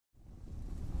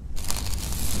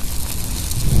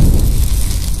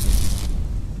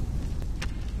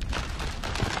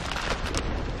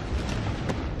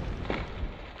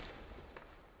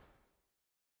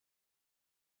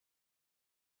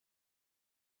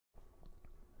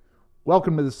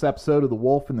Welcome to this episode of The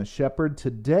Wolf and the Shepherd.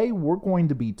 Today we're going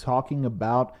to be talking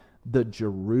about the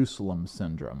Jerusalem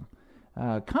Syndrome.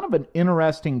 Kind of an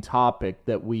interesting topic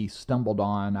that we stumbled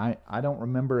on. I don't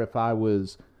remember if I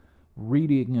was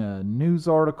reading a news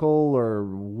article or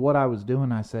what I was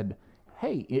doing. I said,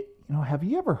 hey, have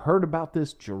you ever heard about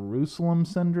this Jerusalem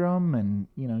Syndrome? And,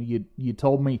 you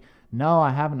told me, no, I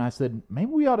haven't. I said,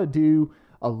 maybe we ought to do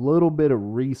a little bit of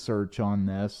research on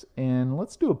this and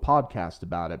let's do a podcast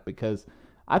about it because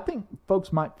I think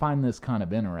folks might find this kind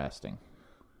of interesting.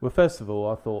 Well, first of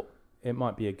all, I thought it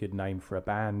might be a good name for a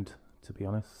band, to be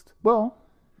honest. Well,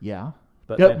 yeah.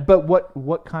 But but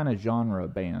what kind of genre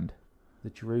band? The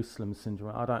Jerusalem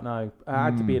Syndrome, I don't know. It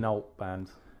had to be an alt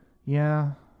band.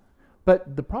 Yeah.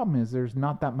 But the problem is there's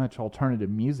not that much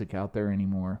alternative music out there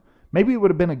anymore. Maybe it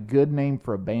would have been a good name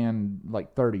for a band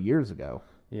like 30 years ago.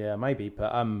 Yeah, maybe.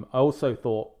 But I also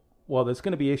thought, well, there's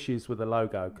going to be issues with the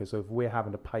logo because if we're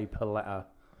having to pay per letter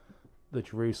the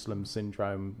Jerusalem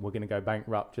Syndrome, we're going to go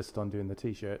bankrupt just on doing the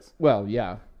T-shirts. Well,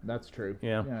 yeah, that's true.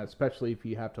 Yeah, especially if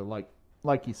you have to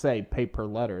like you say, pay per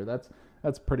letter.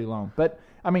 That's pretty long. But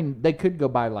I mean, they could go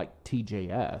by like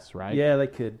TJS, right? Yeah, they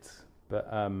could.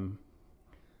 But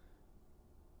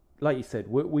like you said,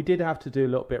 we did have to do a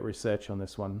little bit of research on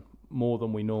this one, more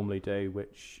than we normally do,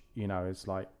 which is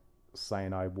like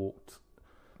saying I walked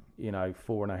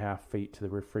 4.5 feet to the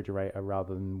refrigerator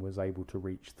rather than was able to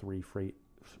reach 3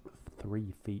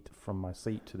 feet from my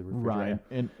seat to the refrigerator.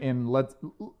 Right. And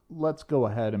let's go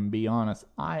ahead and be honest.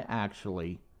 I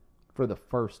actually, for the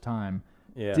first time,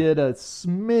 did a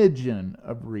smidgen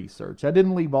of research. I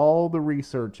didn't leave all the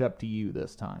research up to you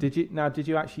this time. Did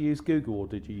you actually use Google or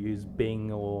did you use Bing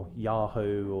or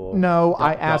Yahoo or No,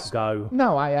 I asked Go?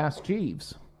 No, I asked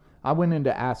Jeeves. I went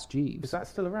into Ask Jeeves. Is that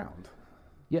still around?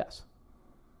 Yes.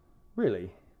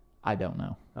 Really? I don't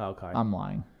know. Okay. I'm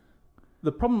lying.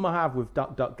 The problem I have with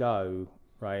DuckDuckGo,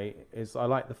 right, is I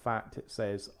like the fact it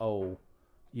says, oh,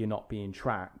 you're not being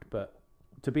tracked. But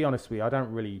to be honest with you, I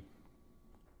don't really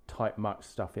type much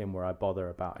stuff in where I bother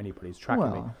about anybody's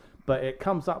tracking me. But it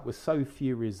comes up with so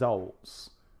few results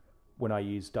when I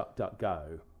use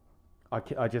DuckDuckGo.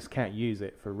 I just can't use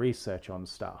it for research on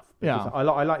stuff. Yeah. I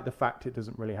like the fact it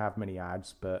doesn't really have many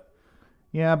ads, but...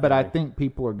 Yeah, but I think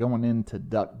people are going into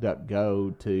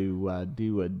DuckDuckGo to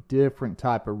do a different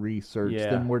type of research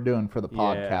than we're doing for the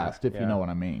podcast, if you know what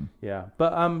I mean. Yeah,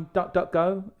 but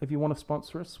DuckDuckGo, if you want to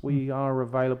sponsor us, we are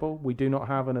available. We do not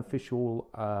have an official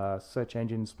search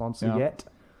engine sponsor yet.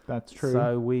 That's true.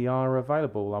 So we are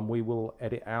available, and we will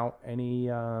edit out any...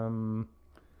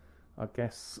 I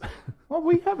guess. Well,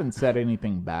 we haven't said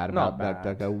anything bad about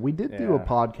DuckDuckGo. We did do a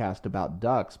podcast about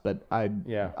ducks, but I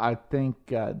think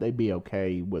they'd be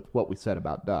okay with what we said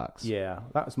about ducks. Yeah,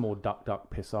 that was more duck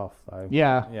piss off though.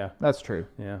 Yeah, that's true.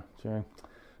 Yeah, true.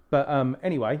 But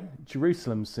anyway,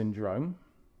 Jerusalem Syndrome.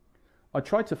 I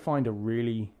tried to find a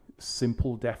really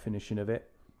simple definition of it.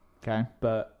 Okay.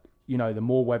 But the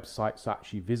more websites I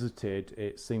actually visited,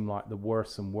 it seemed like the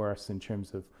worse and worse in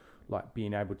terms of like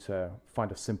being able to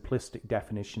find a simplistic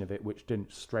definition of it, which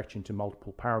didn't stretch into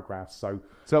multiple paragraphs. So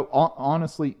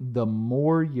honestly, the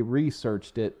more you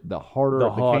researched it, the harder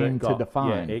it became to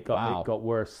define. Yeah, it got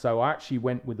worse. So I actually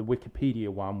went with the Wikipedia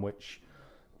one, which,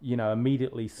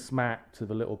 immediately smacked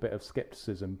of a little bit of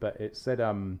skepticism. But it said,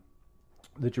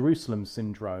 the Jerusalem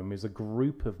Syndrome is a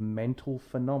group of mental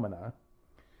phenomena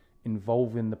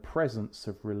involving the presence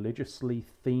of religiously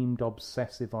themed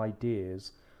obsessive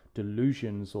ideas,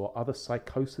 delusions or other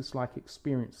psychosis-like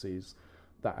experiences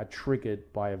that are triggered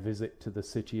by a visit to the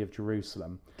city of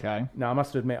Jerusalem. Okay. Now, I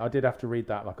must admit, I did have to read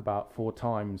that like about 4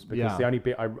 times because the only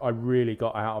bit I really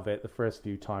got out of it the first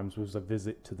few times was a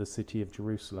visit to the city of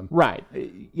Jerusalem. Right.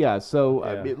 Yeah,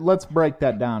 so let's break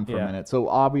that down for a minute. So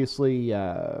obviously,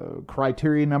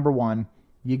 criteria number 1,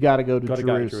 you got to go to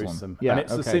Jerusalem. Yeah, and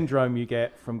it's the syndrome you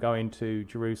get from going to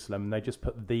Jerusalem. They just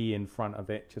put "the" in front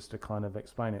of it just to kind of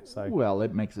explain it. So, well,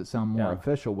 it makes it sound more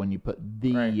official when you put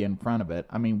 "the" in front of it.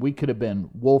 I mean, we could have been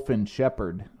Wolf and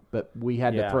Shepherd, but we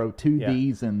had to throw 2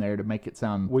 D's in there to make it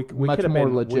sound much more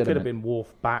legitimate. We could have been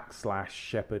Wolf /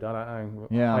 Shepherd. I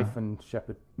don't know. Hyphen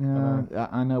Shepherd. Yeah,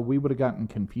 I know. We would have gotten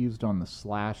confused on the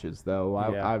slashes, though.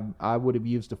 I would have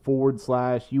used a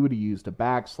 /. You would have used a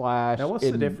 /. Now, what's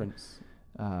the difference?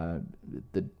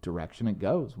 The direction it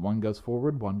goes. One goes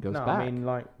forward, one goes back. I mean,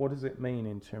 like, what does it mean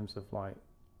in terms of, like,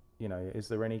 is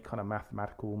there any kind of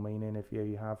mathematical meaning if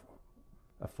you have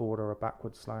a forward or a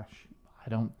backward slash? I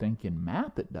don't think in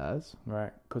math it does.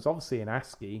 Right, because obviously in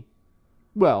ASCII.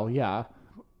 Well, yeah,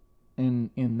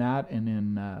 in that and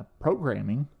in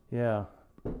programming. Yeah,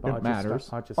 it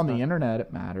matters. On the internet,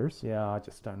 it matters. Yeah, I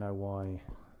just don't know why.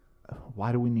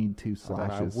 Why do we need two I don't know.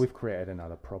 slashes? We've created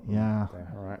another problem. Yeah.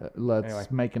 There. All right. Let's Anyway.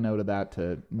 make a note of that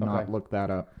to not Okay. look that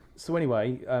up. So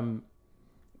anyway,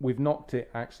 we've knocked it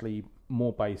actually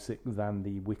more basic than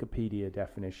the Wikipedia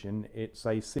definition. It's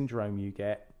a syndrome you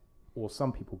get, or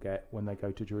some people get, when they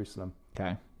go to Jerusalem.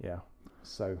 Okay. Yeah.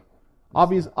 So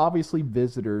Obviously,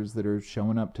 visitors that are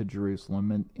showing up to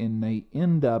Jerusalem and they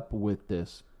end up with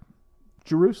this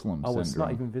Jerusalem syndrome. it's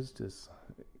not even visitors,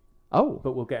 Oh,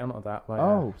 but we'll get onto that later.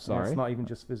 Oh, Yeah, sorry. it's not even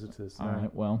just visitors. all no.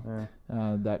 right. Well,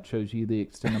 Yeah. that shows you the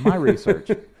extent of my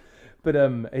research. But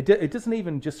it doesn't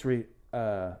even just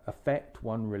affect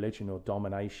one religion or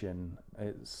domination.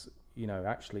 It's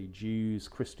actually Jews,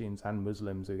 Christians, and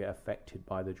Muslims who get affected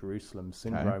by the Jerusalem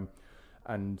syndrome,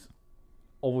 and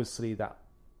obviously that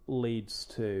leads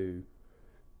to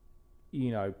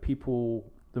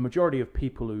people. The majority of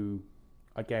people who,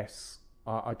 I guess,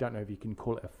 I don't know if you can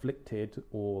call it afflicted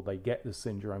or they get the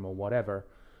syndrome or whatever.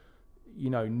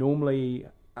 Normally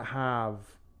have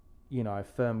a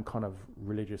firm kind of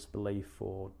religious belief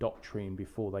or doctrine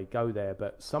before they go there,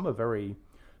 but some are very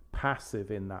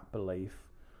passive in that belief.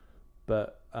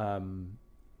 But I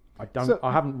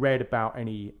haven't read about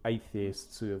any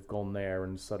atheists who have gone there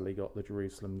and suddenly got the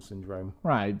Jerusalem syndrome.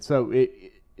 Right. So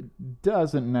it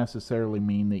doesn't necessarily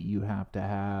mean that you have to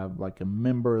have like a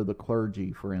member of the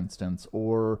clergy, for instance,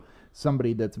 or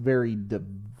somebody that's very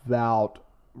devout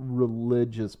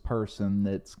religious person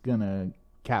that's gonna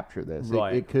capture this.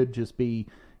 Right. It could just be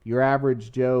your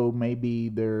average Joe. Maybe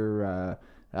they're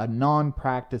a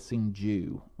non-practicing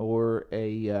Jew or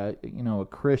a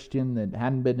Christian that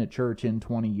hadn't been to church in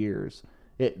 20 years.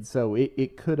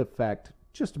 It could affect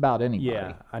just about anybody.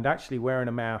 Yeah, and actually wearing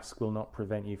a mask will not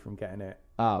prevent you from getting it.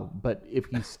 But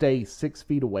if you stay 6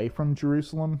 feet away from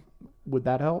Jerusalem, would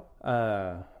that help?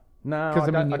 No, 'Cause,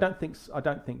 I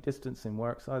don't think distancing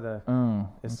works either. Oh,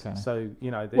 It's, okay. So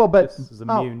but- this is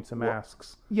immune to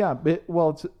masks. Yeah, but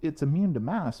it's immune to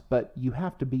mass, but you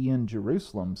have to be in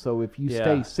Jerusalem. So if you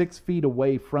stay Yeah. 6 feet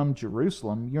away from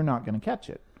Jerusalem, you're not going to catch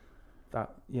it.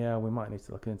 We might need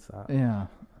to look into that. Yeah.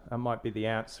 That might be the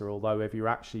answer. Although if you're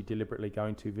actually deliberately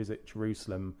going to visit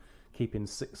Jerusalem, keeping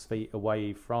 6 feet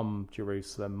away from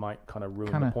Jerusalem might kind of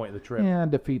ruin the point of the trip. Yeah,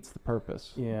 defeats the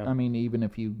purpose. Yeah. I mean, even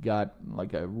if you got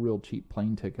like a real cheap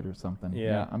plane ticket or something.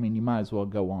 Yeah. I mean, you might as well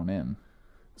go on in.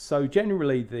 So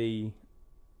generally, the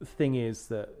thing is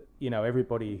that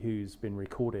everybody who's been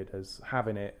recorded as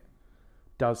having it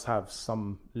does have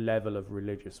some level of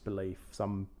religious belief,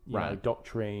 some Right.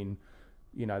 doctrine.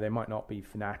 They might not be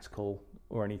fanatical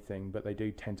or anything, but they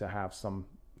do tend to have some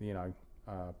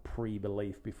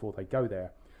pre-belief before they go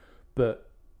there. But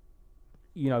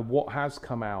what has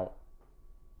come out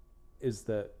is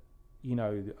that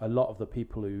a lot of the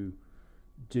people who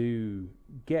do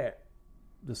get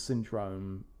the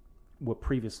syndrome were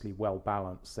previously well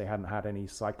balanced. They hadn't had any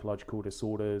psychological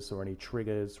disorders or any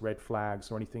triggers, red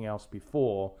flags, or anything else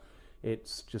before.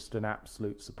 It's just an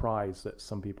absolute surprise that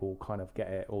some people kind of get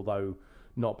it. Although,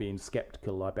 not being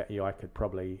skeptical, I bet you I could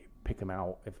probably pick them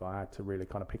out if I had to really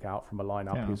kind of pick out from a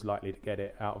lineup who's likely to get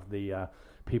it out of the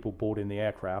people boarding the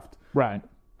aircraft. Right.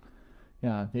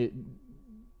 Yeah.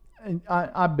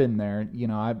 I've been there.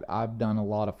 I've done a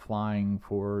lot of flying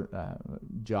for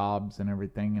jobs and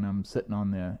everything, and I'm sitting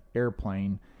on the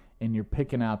airplane, and you're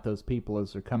picking out those people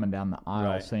as they're coming down the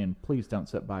aisle, Right. saying, "Please don't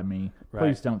sit by me. Right.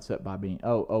 Please don't sit by me.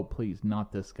 Oh, please,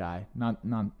 not this guy.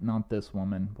 Not this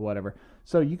woman. Whatever."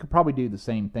 So you could probably do the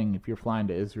same thing if you're flying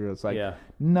to Israel. It's like,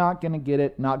 not gonna get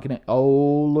it. Not gonna.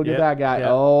 Oh, look at that guy. Yep.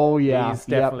 Oh, yeah. He's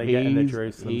definitely getting the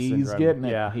Jerusalem He's syndrome. getting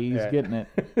it. Yeah, He's yeah. getting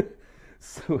it.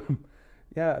 So,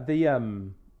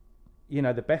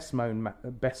 the best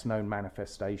known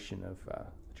manifestation of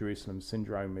Jerusalem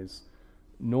syndrome is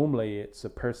normally it's a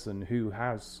person who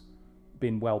has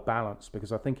been well balanced,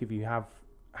 because I think if you have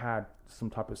had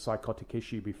some type of psychotic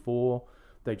issue before,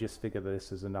 they just figure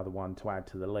this is another one to add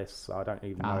to the list. So I don't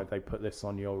even know if they put this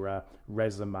on your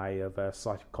resume of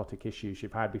psychotic issues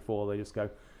you've had before. They just go,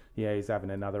 yeah, he's having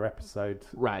another episode.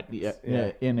 Right. Yeah.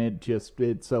 And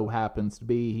it so happens to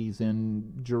be he's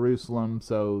in Jerusalem,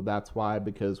 so that's why.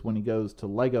 Because when he goes to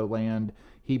Legoland,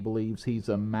 he believes he's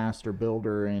a master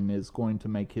builder and is going to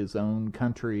make his own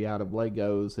country out of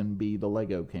Legos and be the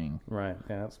Lego king. Right.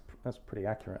 Yeah, that's pretty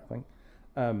accurate, I think.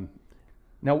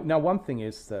 Now, one thing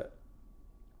is that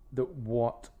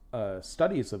what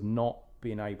studies have not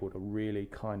been able to really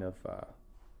kind of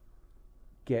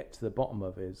get to the bottom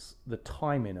of is the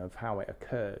timing of how it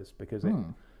occurs, because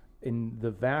in the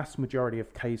vast majority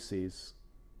of cases,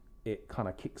 it kind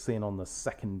of kicks in on the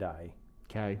second day.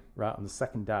 Okay. Right, on the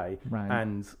second day. Right.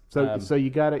 And so you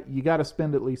gotta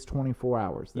spend at least 24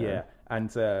 hours there. Yeah,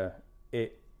 and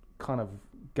it kind of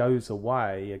goes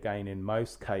away again in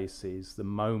most cases the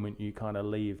moment you kind of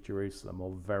leave Jerusalem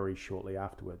or very shortly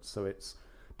afterwards. So it's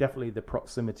definitely the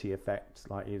proximity effect,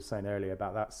 like you were saying earlier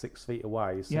about that 6 feet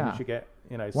away. As soon as you get,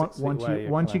 6 feet away.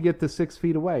 Once you get the 6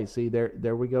 feet away, see,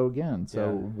 there we go again.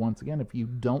 So once again, if you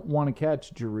don't want to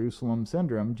catch Jerusalem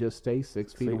syndrome, just stay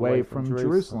 6 feet away from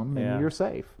Jerusalem and you're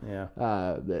safe. Yeah.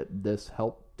 This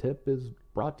help tip is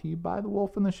brought to you by the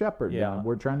Wolf and the Shepherd. Yeah.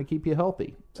 We're trying to keep you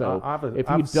healthy. So I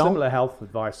have similar health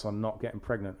advice on not getting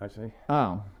pregnant, actually.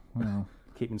 Oh, well.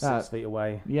 Keeping 6 feet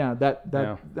away. Yeah,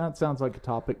 that sounds like a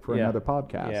topic for another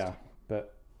podcast. Yeah,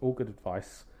 but all good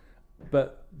advice.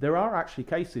 But there are actually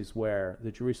cases where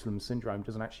the Jerusalem syndrome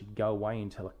doesn't actually go away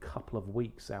until a couple of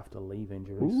weeks after leaving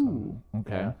Jerusalem. Ooh,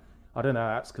 okay. Yeah. I don't know.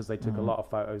 That's because they took a lot of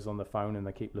photos on the phone and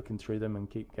they keep looking through them and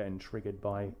keep getting triggered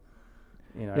by,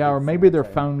 or maybe their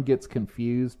phone gets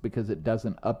confused because it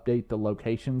doesn't update the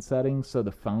location settings, so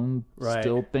the phone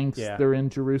still thinks they're in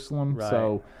Jerusalem. Right.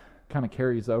 So kind of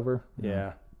carries over.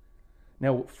 Yeah.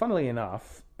 Now, funnily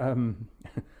enough, and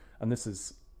this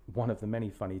is one of the many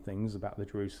funny things about the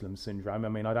Jerusalem syndrome. I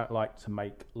mean, I don't like to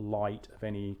make light of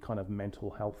any kind of mental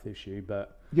health issue,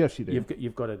 but yes, you do.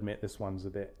 You've got to admit this one's a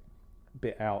bit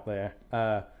out there.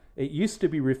 It used to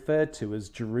be referred to as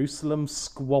Jerusalem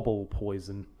squabble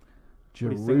poison.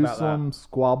 Jerusalem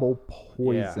squabble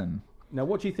poison. Yeah. Now,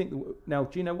 what do you think? Now,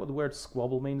 do you know what the word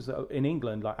squabble means? In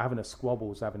England, like having a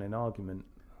squabble is having an argument.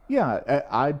 Yeah,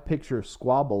 I'd picture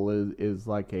squabble is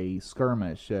like a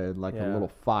skirmish, like a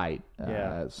little fight,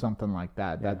 something like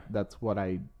that. Yeah. That's what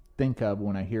I think of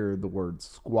when I hear the word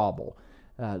squabble.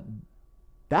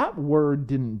 That word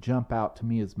didn't jump out to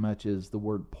me as much as the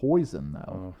word poison,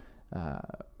 though.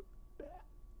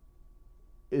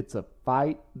 It's a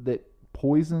fight that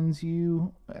poisons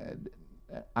you.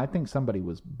 I think somebody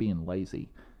was being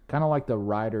lazy. Kind of like the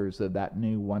writers of that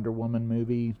new Wonder Woman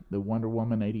movie, the Wonder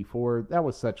Woman 84. That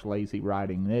was such lazy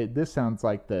writing. This sounds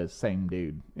like the same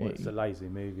dude. Well, it's a lazy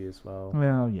movie as well.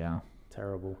 Well, yeah.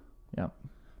 Terrible. Yeah.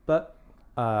 But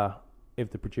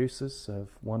if the producers of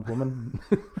Wonder Woman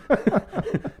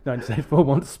 1984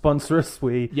 want to sponsor us,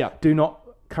 we do not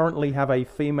currently have a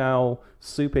female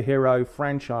superhero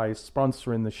franchise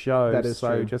sponsoring the show. That is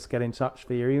true. Just get in touch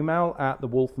via email at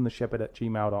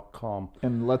thewolfandtheshepherd@gmail.com.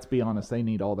 And let's be honest, they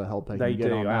need all the help they can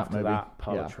get on that after movie. that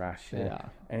pile of trash. Yeah.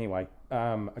 Anyway,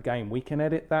 again, we can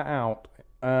edit that out.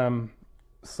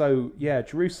 So,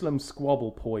 Jerusalem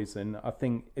squabble poison. I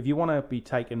think if you want to be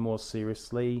taken more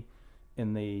seriously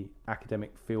in the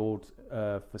academic field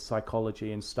for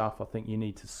psychology and stuff, I think you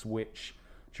need to switch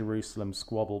Jerusalem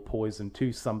squabble poison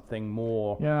to something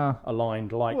more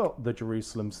aligned, like the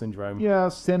Jerusalem syndrome. Yeah,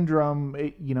 syndrome.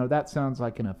 That sounds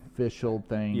like an official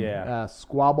thing. Yeah.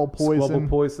 Squabble poison. Squabble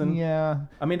poison. Yeah.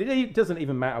 I mean, it doesn't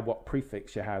even matter what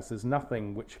prefix you has. There's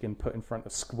nothing which you can put in front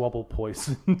of squabble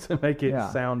poison to make it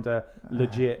sound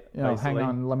legit. Hang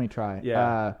on, let me try.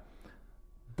 Yeah.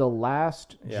 The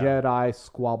Last Jedi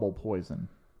squabble poison.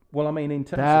 Well, I mean, in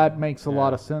terms that makes a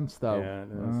lot of sense, though. Yeah, it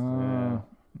does.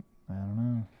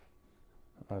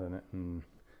 I don't know.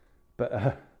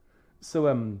 But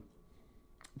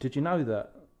did you know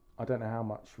that? I don't know how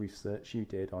much research you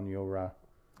did on your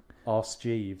Ask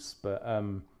Jeeves, but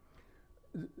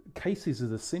cases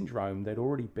of the syndrome they'd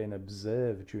already been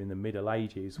observed during the Middle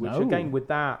Ages, which again with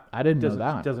that I didn't know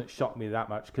that doesn't shock me that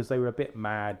much because they were a bit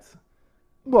mad.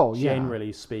 Well,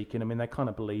 generally speaking, I mean they kind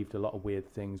of believed a lot of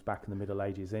weird things back in the Middle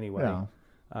Ages anyway. Yeah.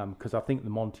 Because I think the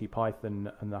Monty Python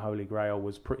and the Holy Grail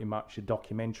was pretty much a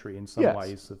documentary in some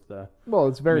ways of the. Well,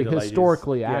 it's very Middle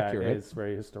historically Ages. accurate. Yeah, it is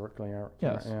very historically accurate.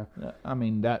 Yes. Yeah. I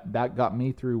mean that got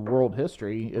me through world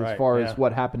history as far as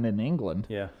what happened in England.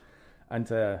 Yeah,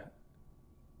 and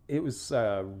it was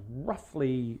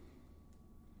roughly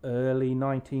early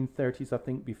 1930s, I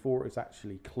think, before it was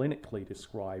actually clinically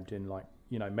described in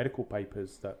medical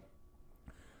papers that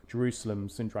Jerusalem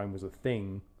syndrome was a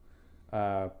thing.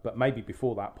 But maybe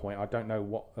before that point, I don't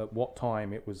know at what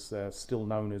time it was still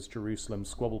known as Jerusalem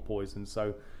squabble poison.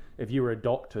 So if you were a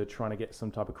doctor trying to get some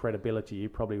type of credibility, you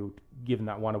probably would given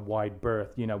that one a wide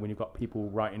berth. When you've got people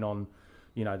writing on,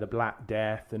 the Black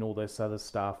Death and all this other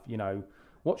stuff.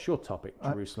 What's your topic?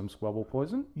 Jerusalem squabble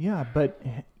poison? Yeah, but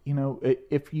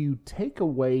if you take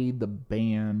away the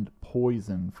band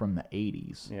Poison from the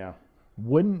 80s,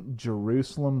 wouldn't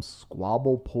Jerusalem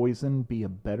squabble poison be a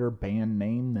better band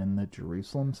name than the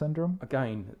Jerusalem syndrome?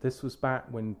 Again, this was back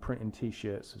when printing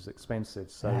T-shirts was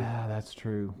expensive, so yeah, that's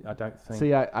true. I don't think.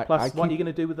 See, Plus, what are you going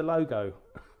to do with the logo?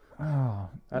 Oh,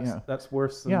 that's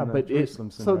worse than the Jerusalem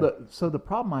syndrome. So the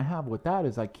problem I have with that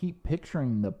is I keep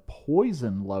picturing the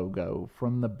Poison logo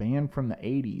from the band from the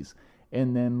 80s,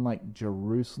 and then like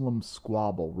Jerusalem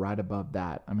Squabble right above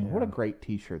that. I mean, what a Yeah. great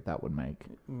T-shirt that would make.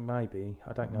 Maybe.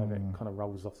 I don't know if it kind of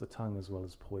rolls off the tongue as well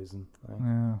as poison.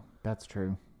 Yeah, that's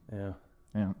true. Yeah.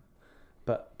 Yeah.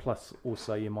 But plus,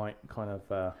 also, you might kind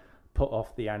of put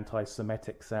off the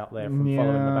anti-Semitics out there from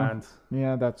following the band.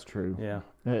 Yeah, that's true. Yeah.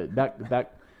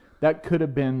 That could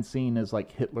have been seen as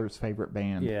like Hitler's favorite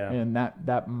band. Yeah. And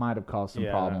that might have caused some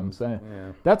Yeah, problems. yeah.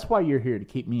 That's why you're here, to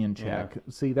keep me in check.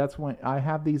 See, that's when I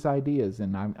have these ideas,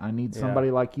 and I need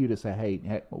somebody like you to say,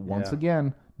 hey, once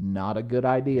again, not a good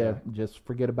idea. Just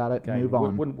forget about it and move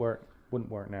on. Wouldn't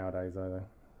work nowadays either.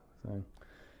 So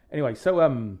anyway,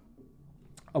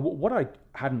 what I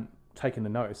hadn't taken the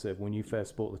notice of when you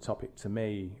first brought the topic to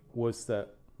me was that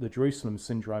the Jerusalem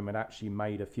Syndrome had actually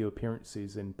made a few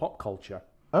appearances in pop culture.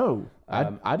 Oh,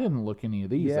 I didn't look any of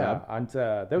these up. And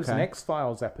there was an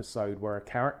X-Files episode where a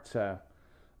character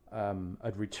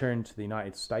had returned to the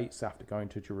United States after going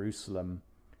to Jerusalem,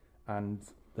 and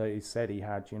they said he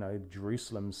had,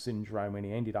 Jerusalem Syndrome, and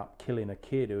he ended up killing a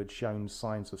kid who had shown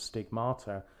signs of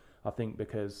stigmata, I think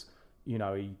because, he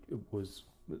was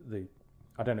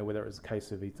I don't know whether it was a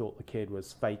case of he thought the kid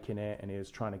was faking it and he was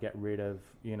trying to get rid of,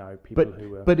 people who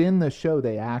were... But in the show,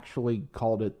 they actually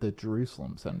called it the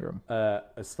Jerusalem Syndrome.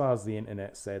 As far as the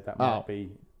internet said, that might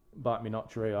be not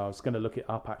true. I was going to look it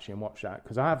up, actually, and watch that.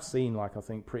 Because I have seen, I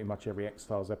think, pretty much every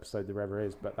X-Files episode there ever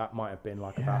is. But that might have been,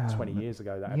 about 20 years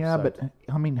ago, that episode. Yeah, but,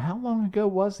 I mean, how long ago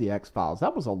was the X-Files?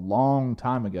 That was a long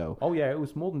time ago. Oh, yeah, it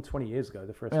was more than 20 years ago,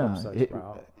 the first episode.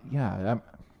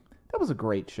 That was a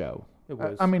great show. It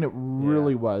was. I mean, it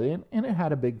really was. And it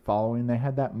had a big following. They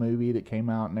had that movie that came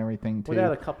out and everything, too. Well, they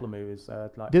had a couple of movies.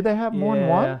 Did they have more than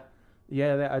one?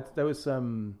 Yeah, there was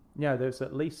there was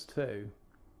at least two.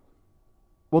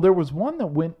 Well, there was one that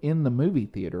went in the movie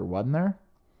theater, wasn't there?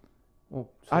 Well,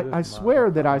 I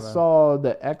swear that I saw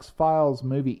the X-Files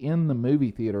movie in the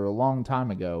movie theater a long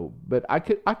time ago, but I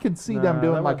could see them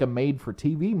doing like a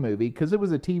made-for-TV movie because it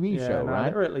was a TV show, right?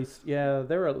 There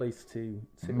were at least two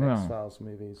X-Files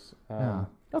movies.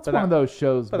 That's one of those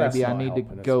shows maybe I need to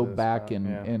go back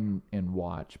and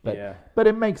watch. But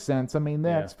it makes sense. I mean,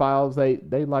 the X-Files,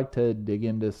 they like to dig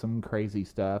into some crazy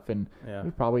stuff, and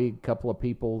there's probably a couple of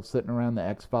people sitting around the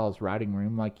X-Files writing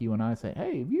room like you and I say,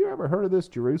 hey, have you ever heard of this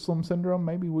Jerusalem Syndrome?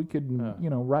 Maybe we could,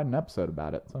 write an episode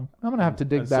about it. So I'm going to have to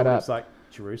dig that up. It's like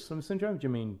Jerusalem Syndrome? Do you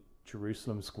mean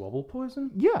Jerusalem Squabble Poison?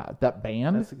 Yeah, that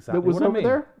band That's exactly that was what I over mean.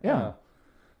 there. Yeah.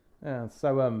 Yeah,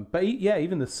 so,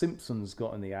 even the Simpsons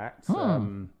got in the act.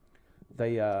 Homer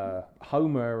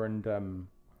and,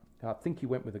 I think he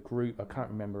went with a group, I can't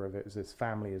remember if it was his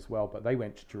family as well, but they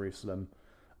went to Jerusalem,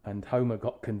 and Homer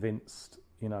got convinced,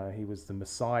 he was the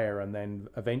Messiah, and then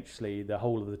eventually the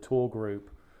whole of the tour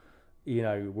group,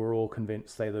 were all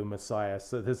convinced they were the Messiah.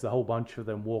 So there's a whole bunch of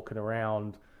them walking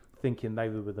around thinking they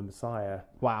were the Messiah.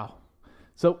 Wow.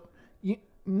 So,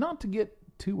 not to get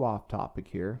too off topic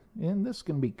here, and this is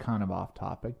going to be kind of off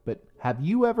topic, but have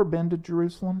you ever been to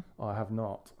Jerusalem? I have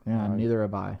not. Yeah, no. Neither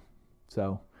have I.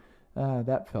 So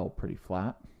that fell pretty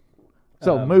flat.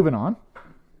 So moving on.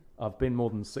 I've been more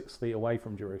than 6 feet away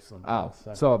from Jerusalem. Oh,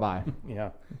 so have I.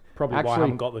 Yeah, probably why I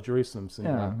haven't got the Jerusalem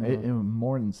syndrome. Yeah, it was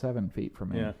more than 7 feet from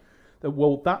me. Yeah.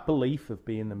 Well, that belief of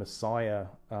being the Messiah,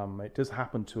 it does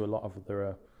happen to a lot of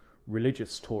the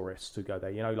religious tourists who go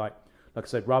there. Like I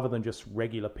said, rather than just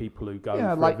regular people who go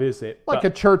for a visit. Like a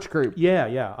church group.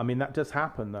 Yeah. I mean, that does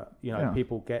happen that,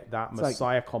 people get that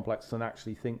Messiah complex and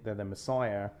actually think they're the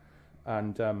Messiah.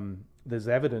 And there's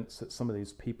evidence that some of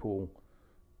these people,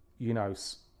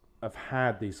 have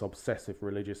had these obsessive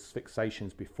religious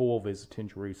fixations before visiting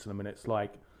Jerusalem. And it's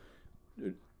like,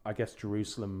 I guess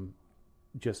Jerusalem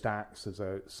just acts as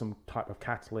some type of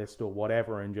catalyst or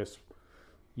whatever and just...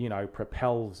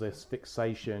 propels this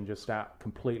fixation just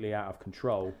completely out of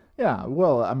control. Yeah,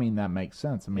 well, I mean, that makes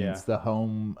sense. I mean, it's the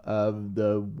home of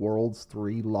the world's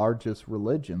 3 largest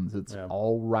religions. It's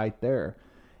all right there.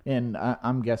 And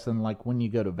I'm guessing, like, when you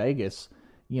go to Vegas,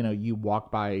 you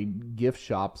walk by gift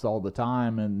shops all the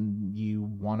time and you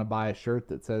want to buy a shirt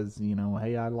that says,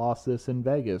 hey, I lost this in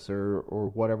Vegas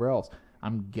or whatever else.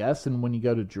 I'm guessing when you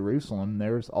go to Jerusalem,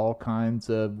 there's all kinds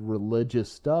of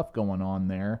religious stuff going on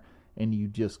there. And you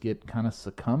just get kind of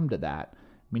succumb to that. I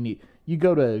mean, you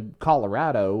go to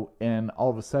Colorado, and all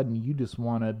of a sudden you just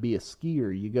want to be a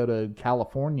skier. You go to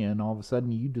California, and all of a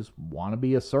sudden you just want to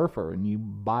be a surfer, and you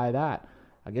buy that.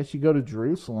 I guess you go to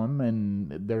Jerusalem,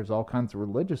 and there's all kinds of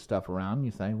religious stuff around.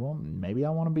 You say, well, maybe I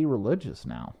want to be religious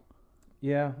now.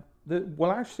 Yeah.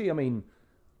 Well, actually, I mean,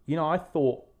 I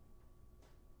thought,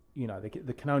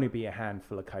 there can only be a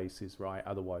handful of cases, right?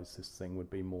 Otherwise, this thing would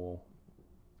be more...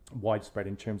 widespread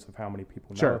in terms of how many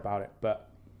people know about it, but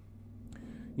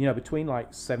between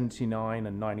like 79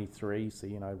 and 93, so,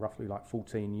 roughly like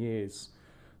 14 years,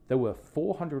 there were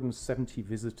 470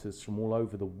 visitors from all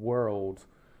over the world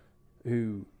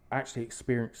who actually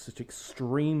experienced such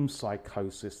extreme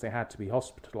psychosis they had to be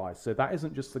hospitalized. So that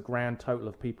isn't just the grand total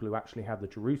of people who actually had the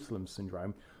Jerusalem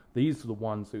syndrome. These are the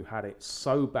ones who had it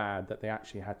so bad that they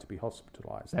actually had to be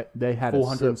hospitalized. They had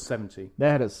 470. They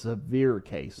had a severe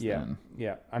case then.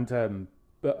 Yeah. And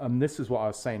but this is what I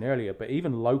was saying earlier, but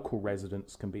even local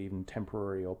residents can be even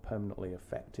temporarily or permanently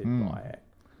affected by it.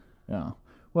 Yeah.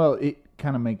 Well, it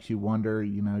kind of makes you wonder,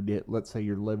 let's say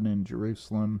you're living in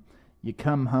Jerusalem, you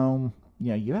come home,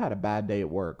 you had a bad day at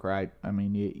work, right? I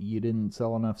mean, you didn't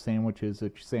sell enough sandwiches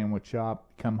at your sandwich shop,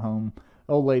 come home,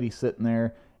 old lady sitting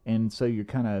there, and so you're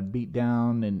kind of beat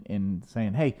down and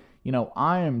saying, hey,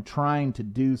 I am trying to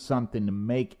do something to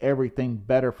make everything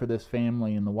better for this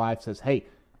family. And the wife says, hey,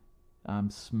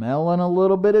 I'm smelling a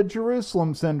little bit of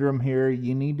Jerusalem syndrome here.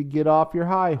 You need to get off your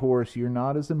high horse. You're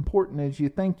not as important as you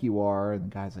think you are. And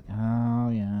the guy's like,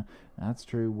 oh, yeah, that's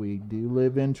true. We do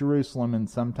live in Jerusalem, and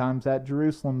sometimes that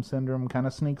Jerusalem syndrome kind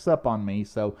of sneaks up on me.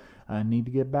 So I need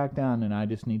to get back down, and I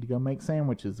just need to go make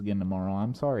sandwiches again tomorrow.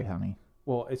 I'm sorry, honey.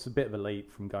 Well, it's a bit of a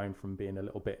leap from going from being a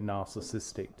little bit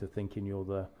narcissistic to thinking you're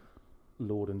the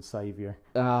Lord and Savior.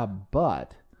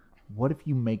 But what if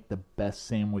you make the best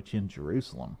sandwich in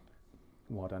Jerusalem?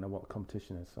 Well, I don't know what the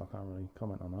competition is, so I can't really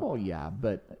comment on that. Well, yeah,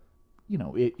 but,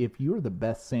 if you're the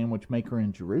best sandwich maker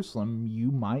in Jerusalem,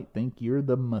 you might think you're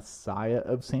the messiah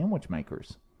of sandwich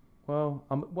makers. Well,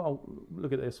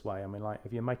 look at it this way. I mean, like,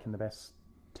 if you're making the best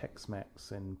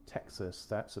Tex-Mex in Texas,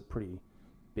 that's a pretty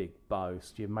big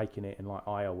boast. You're making it in, like,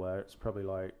 Iowa, it's probably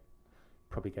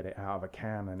get it out of a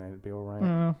can and it'd be all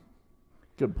right.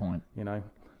 Good point.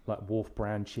 Like Wolf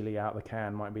brand chili out of the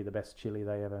can might be the best chili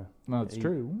they ever That's eat.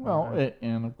 true. Well,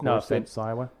 and of course... No offense,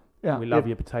 Iowa. Yeah, we love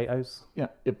your potatoes. Yeah,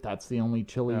 if that's the only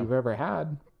chili you've ever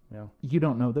had, you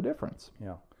don't know the difference.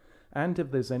 Yeah. And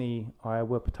if there's any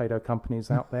Iowa potato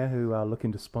companies out there who are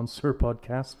looking to sponsor a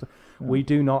podcast, we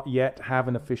do not yet have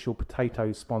an official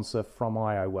potato sponsor from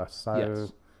Iowa. So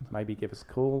maybe give us a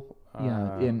call.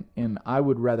 Yeah, and I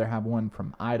would rather have one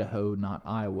from Idaho, not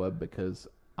Iowa, because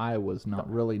Iowa's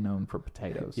not really known for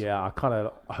potatoes. Yeah, I kind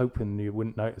of hoping you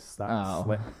wouldn't notice that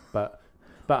slip, but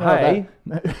Well, hey,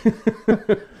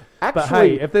 Actually, but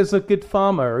hey, if there's a good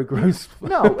farmer who grows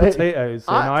potatoes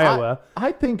in Iowa,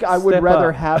 I think I would rather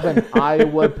up. have an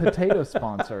Iowa potato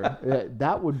sponsor.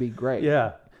 That would be great.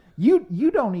 yeah, You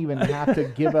don't even have to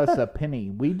give us a penny.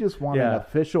 We just want an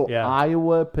official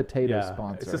Iowa potato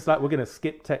sponsor. It's just like we're going to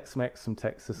skip Tex-Mex from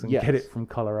Texas and get it from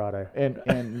Colorado.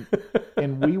 And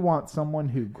we want someone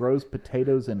who grows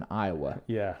potatoes in Iowa.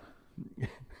 Yeah.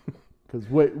 Because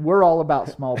we're all about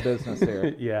small business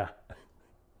here. Yeah.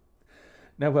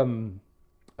 Now,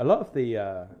 a lot of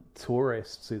the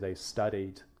tourists who they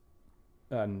studied,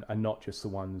 and not just the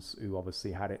ones who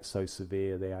obviously had it so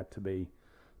severe they had to be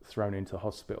thrown into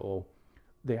hospital,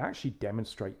 they actually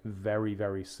demonstrate very,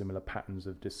 very similar patterns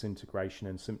of disintegration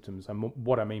and symptoms. And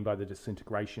what I mean by the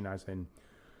disintegration, as in,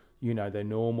 their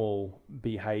normal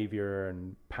behavior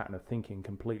and pattern of thinking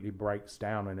completely breaks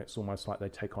down, and it's almost like they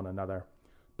take on another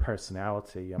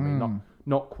personality. I mean,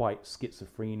 not quite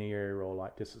schizophrenia or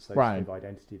like dissociative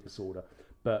identity disorder,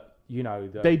 but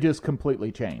they just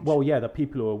completely change. Well, yeah, the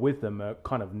people who are with them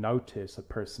kind of notice a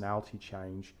personality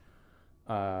change,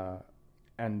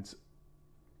 and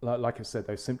like I said,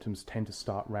 those symptoms tend to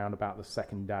start round about the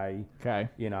second day. Okay.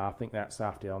 I think that's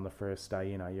after on the first day,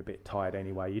 you're a bit tired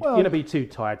anyway. You're going to be too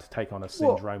tired to take on a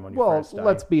syndrome on your first day. Well,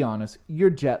 let's be honest.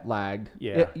 You're jet lagged.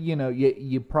 Yeah.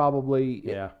 You probably...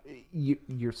 Yeah.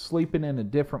 You're sleeping in a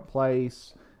different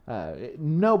place.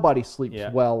 Nobody sleeps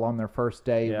well on their first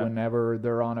day whenever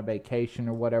they're on a vacation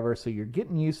or whatever. So you're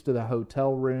getting used to the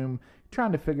hotel room,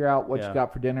 trying to figure out what you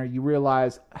got for dinner. You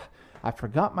realize... I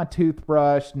forgot my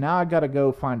toothbrush. Now I got to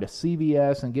go find a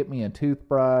CVS and get me a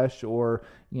toothbrush. Or,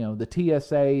 the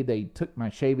TSA, they took my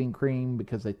shaving cream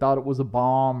because they thought it was a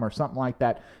bomb or something like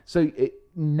that. So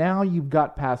now you've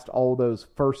got past all those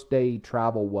first day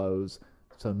travel woes.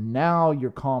 So now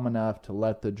you're calm enough to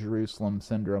let the Jerusalem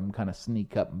syndrome kind of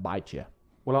sneak up and bite you.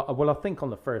 Well, I think on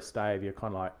the first day, if you're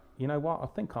kind of like, you know what, I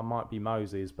think I might be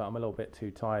Moses, but I'm a little bit too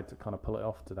tired to kind of pull it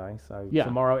off today. So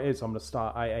tomorrow it is. I'm going to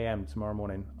start 8 a.m. tomorrow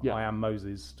morning. Yeah. I am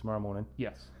Moses tomorrow morning.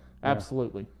 Yes,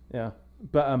 absolutely. Yeah.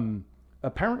 But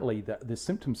apparently the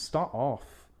symptoms start off,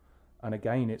 and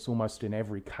again, it's almost in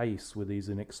every case with these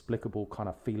inexplicable kind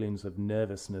of feelings of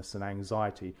nervousness and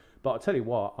anxiety. But I'll tell you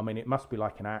what, I mean, it must be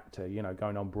like an actor,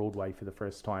 going on Broadway for the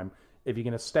first time. if you're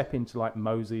going to step into like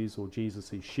Moses or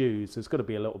Jesus' shoes, there's got to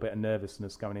be a little bit of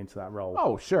nervousness going into that role.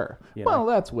 Oh, sure. You Well,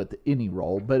 know? that's with any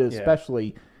role, but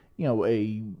especially,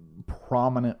 a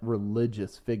prominent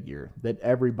religious figure that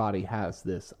everybody has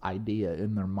this idea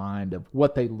in their mind of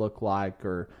what they look like,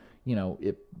 or,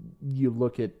 if you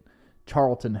look at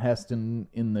Charlton Heston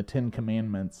in the Ten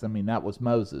Commandments, I mean, that was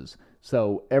Moses.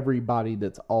 So everybody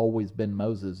that's always been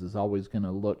Moses is always going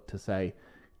to look to say,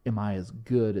 am I as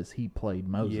good as he played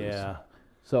Moses? Yeah.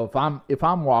 So if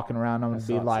I'm walking around, I'm going That's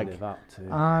to be hard to like, live up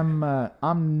to.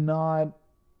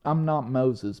 I'm not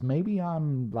Moses. Maybe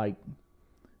I'm like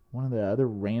one of the other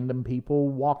random people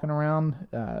walking around,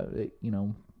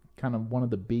 kind of one of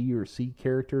the B or C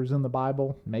characters in the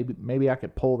Bible. Maybe I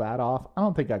could pull that off. I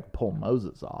don't think I could pull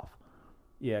Moses off.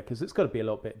 Yeah, because it's got to be a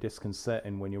little bit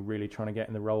disconcerting when you're really trying to get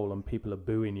in the role and people are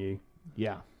booing you.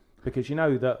 Yeah. Because you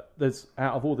know that there's,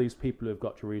 out of all these people who've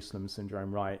got Jerusalem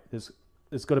syndrome, right, there's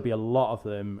got to be a lot of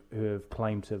them who have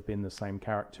claimed to have been the same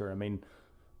character. I mean,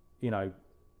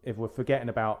 if we're forgetting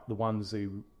about the ones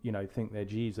who, think they're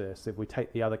Jesus, if we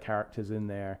take the other characters in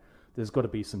there, there's got to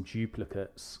be some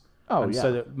duplicates. Oh, and yeah.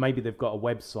 so that maybe they've got a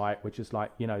website which is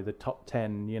like, the top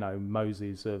 10,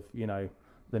 Moses of,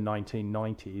 the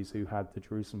 1990s who had the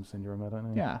Jerusalem syndrome. I don't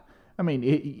know. Yeah. I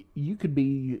mean, you could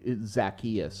be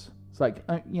Zacchaeus. It's like,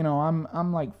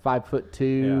 I'm like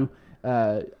 5'2".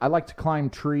 I like to climb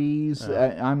trees.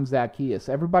 I'm Zacchaeus.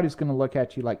 Everybody's going to look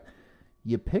at you like,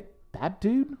 you picked that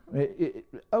dude?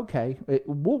 Okay,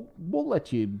 we'll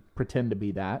let you pretend to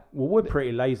be that. Well, we're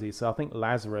pretty lazy, so I think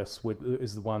Lazarus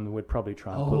is the one we'd probably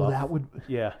try and pull off. That would...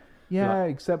 Yeah. Yeah,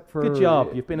 except for... Good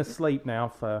job. You've been asleep now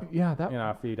for that,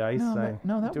 a few days, that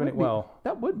you're doing it well.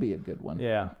 That would be a good one.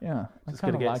 Yeah. Yeah. Just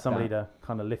got to get somebody to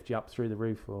kind of lift you up through the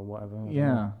roof or whatever.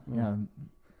 Yeah.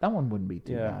 That one wouldn't be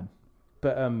too bad.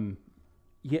 But,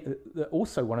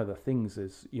 also one of the things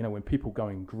is, when people go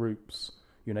in groups,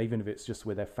 even if it's just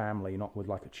with their family, not with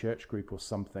like a church group or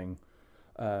something,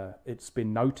 it's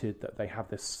been noted that they have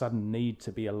this sudden need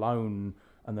to be alone,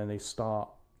 and then they start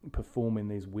performing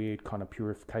these weird kind of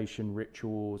purification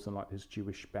rituals and like these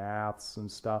Jewish baths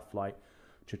and stuff, like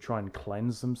to try and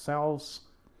cleanse themselves.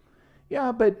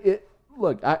 Yeah, but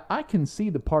look, I can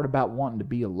see the part about wanting to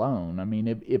be alone. I mean,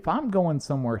 if I'm going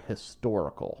somewhere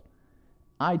historical,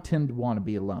 I tend to want to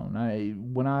be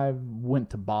alone. When I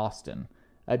went to Boston,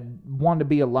 I wanted to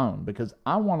be alone because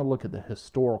I want to look at the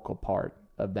historical part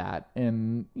of that.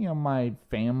 And, my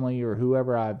family or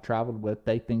whoever I've traveled with,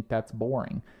 they think that's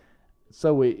boring.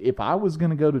 So if I was going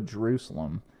to go to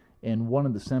Jerusalem and one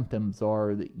of the symptoms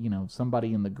are that,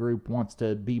 somebody in the group wants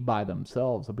to be by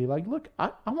themselves, I'll be like, look,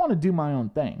 I want to do my own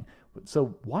thing.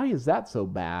 So why is that so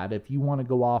bad if you want to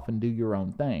go off and do your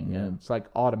own thing? Yeah. And it's like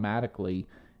automatically,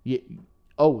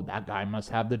 that guy must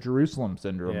have the Jerusalem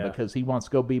syndrome because he wants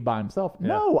to go be by himself. Yeah.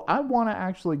 No, I want to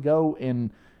actually go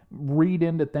and read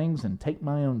into things and take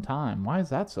my own time. Why is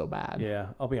that so bad? Yeah,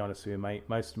 I'll be honest with you, mate.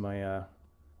 Most of my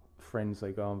friends,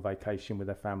 they go on vacation with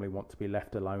their family, want to be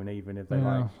left alone, even if they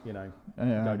go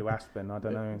to Aspen. I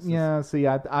don't know. See,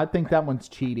 I think that one's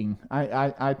cheating.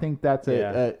 I think that's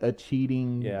a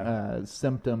cheating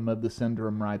symptom of the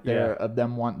syndrome right there, of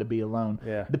them wanting to be alone.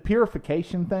 Yeah. The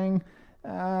purification thing,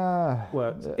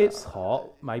 it's hot.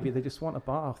 Maybe they just want a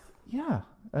bath. Yeah.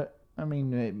 I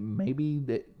mean, maybe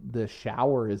the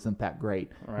shower isn't that great.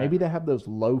 Right. Maybe they have those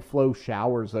low flow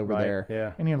showers over there.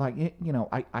 Yeah. And you're like,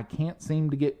 I can't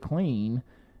seem to get clean,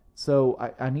 so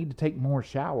I need to take more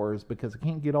showers because I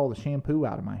can't get all the shampoo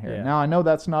out of my hair. Yeah. Now, I know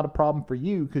that's not a problem for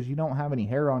you because you don't have any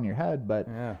hair on your head, but,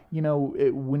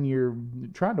 when you're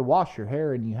trying to wash your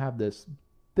hair and you have this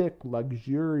thick,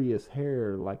 luxurious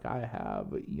hair like I have,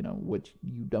 which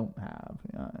you don't have.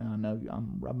 I know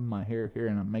I'm rubbing my hair here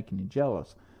and I'm making you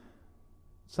jealous.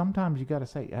 Sometimes you got to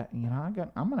say, I'm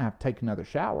going to have to take another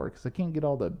shower because I can't get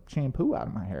all the shampoo out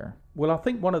of my hair. Well, I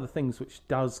think one of the things which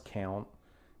does count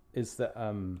is that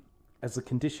as the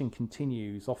condition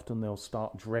continues, often they'll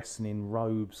start dressing in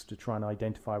robes to try and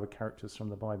identify with characters from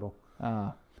the Bible.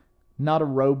 Not a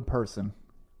robe person.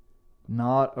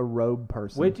 Not a robe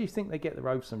person. Where do you think they get the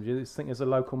robes from? Do you think there's a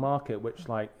local market which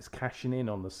is cashing in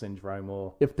on the syndrome?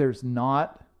 Or if there's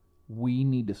not, we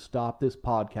need to stop this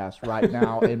podcast right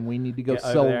now and we need to go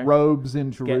sell robes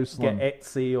in Jerusalem. Get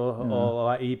Etsy or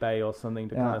like eBay or something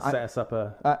to kind of set us up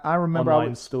I remember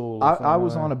online stall. I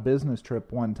was on a business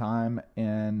trip one time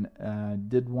and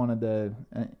did one of the,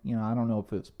 I don't know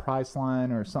if it was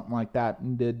Priceline or something like that,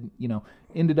 and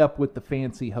ended up with the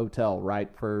fancy hotel,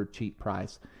 right, for cheap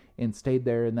price, and stayed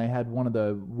there, and they had one of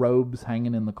the robes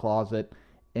hanging in the closet,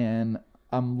 and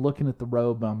I'm looking at the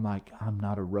robe, and I'm like, I'm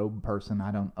not a robe person.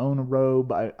 I don't own a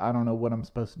robe. I don't know what I'm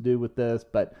supposed to do with this,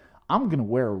 but I'm going to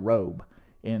wear a robe.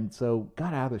 And so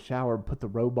got out of the shower, put the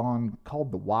robe on,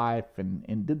 called the wife,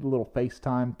 and did the little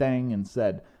FaceTime thing and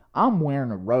said, I'm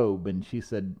wearing a robe. And she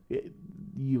said,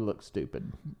 you look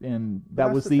stupid. And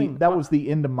that was the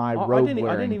end of my robe wearing.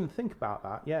 I didn't even think about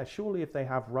that. Yeah, surely if they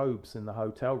have robes in the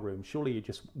hotel room, surely you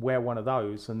just wear one of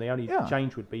those, and the only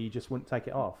change would be you just wouldn't take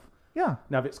it off. Yeah.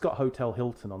 Now, if it's got Hotel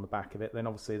Hilton on the back of it, then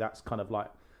obviously that's kind of like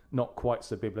not quite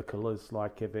so biblical as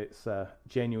like if it's a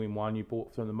genuine one you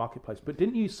bought from the marketplace. But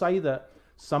didn't you say that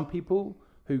some people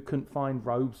who couldn't find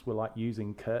robes were like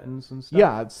using curtains and stuff?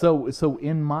 Yeah, so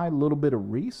in my little bit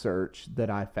of research that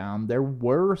I found, there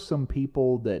were some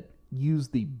people that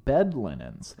used the bed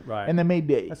linens, right? And they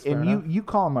made it, and you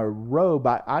call them a robe.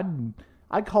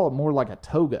 I'd call it more like a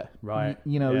toga, right?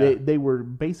 They were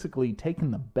basically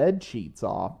taking the bed sheets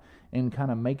off and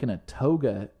kind of making a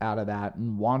toga out of that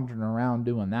and wandering around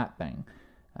doing that thing.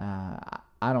 I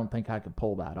don't think I could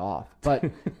pull that off, but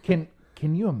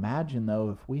Can you imagine,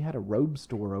 though, if we had a robe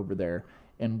store over there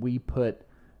and we put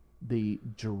the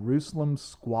Jerusalem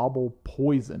squabble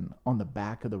poison on the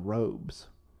back of the robes?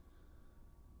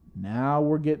 Now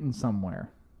we're getting somewhere.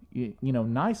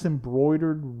 Nice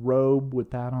embroidered robe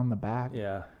with that on the back.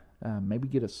 Yeah. Maybe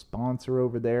get a sponsor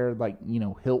over there, like,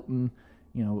 Hilton,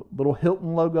 little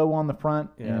Hilton logo on the front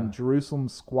and Jerusalem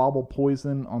squabble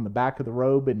poison on the back of the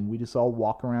robe, and we just all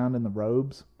walk around in the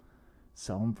robes.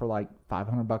 Sell them for like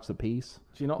 $500 a piece.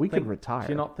 We could retire.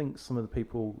 Do you not think some of the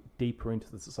people deeper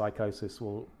into the psychosis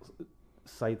will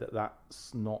say that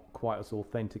that's not quite as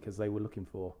authentic as they were looking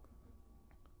for?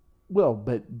 Well,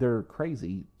 but they're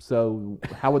crazy, so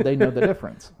how would they know the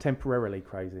difference? Temporarily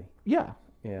crazy. Yeah.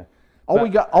 Yeah. All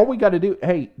we got to do.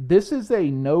 Hey, this is a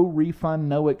no refund,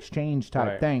 no exchange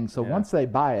type thing. So once they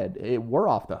buy it, we're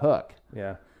off the hook.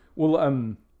 Yeah. Well,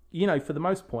 for the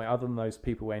most part, other than those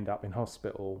people who end up in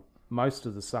hospital, most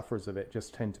of the sufferers of it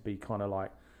just tend to be kind of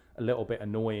like a little bit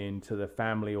annoying to the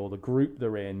family or the group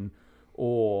they're in,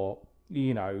 or,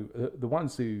 the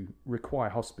ones who require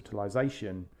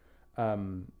hospitalization,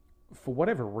 for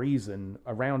whatever reason,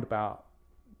 around about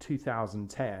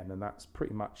 2010, and that's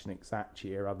pretty much an exact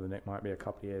year, other than it might be a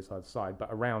couple of years either side, but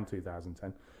around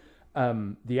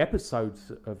 2010, the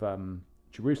episodes of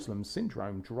Jerusalem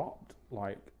Syndrome dropped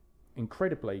like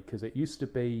incredibly, because it used to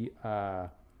be...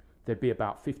 there'd be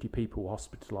about 50 people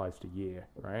hospitalized a year,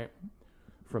 right,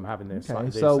 from having this. Okay,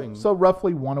 so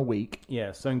roughly one a week.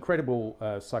 Yeah, so incredible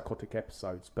psychotic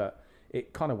episodes, but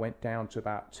it kind of went down to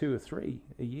about 2 or 3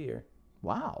 a year.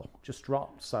 Wow. Just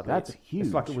dropped suddenly. That's huge.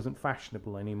 It's like it wasn't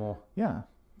fashionable anymore. Yeah.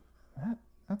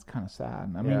 That's kind of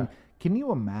sad. I mean, can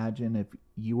you imagine if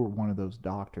you were one of those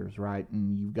doctors, right,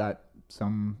 and you've got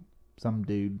some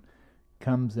dude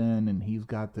comes in and he's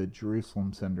got the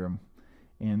Jerusalem syndrome.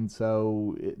 And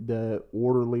so the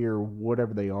orderly or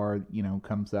whatever they are,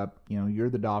 comes up, you're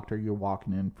the doctor, you're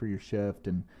walking in for your shift,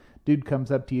 and dude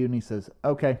comes up to you and he says,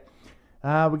 okay,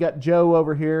 we got Joe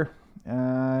over here.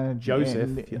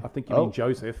 Joseph. I think you mean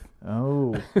Joseph.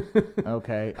 Oh,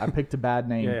 okay. I picked a bad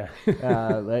name.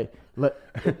 Yeah.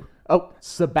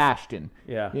 Sebastian.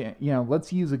 Yeah.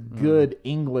 Let's use a good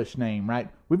English name, right?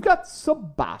 We've got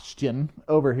Sebastian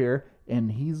over here,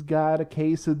 and he's got a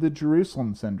case of the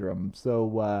Jerusalem syndrome.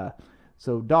 So,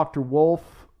 Dr.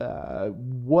 Wolf,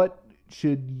 what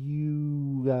should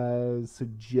you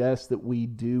suggest that we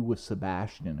do with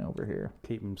Sebastian over here?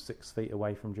 Keep him 6 feet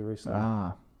away from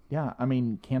Jerusalem. Yeah. I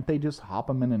mean, can't they just hop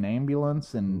him in an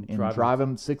ambulance and drive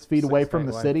him 6 feet away from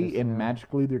the city and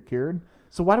magically they're cured?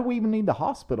 So why do we even need the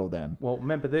hospital then? Well,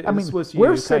 remember, this was you.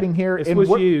 We're sitting here. It was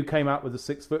you who came up with the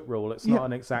 6 foot rule. It's not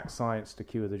an exact science to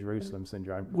cure the Jerusalem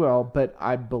syndrome. Well, but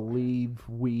I believe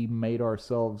we made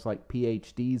ourselves like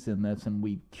PhDs in this, and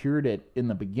we cured it in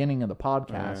the beginning of the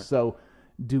podcast. Right. So,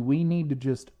 do we need to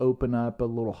just open up a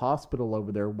little hospital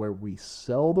over there where we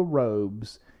sell the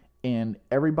robes, and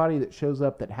everybody that shows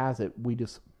up that has it, we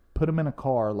just put them in a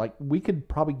car? Like, we could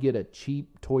probably get a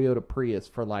cheap Toyota Prius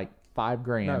for like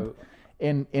 $5,000. No.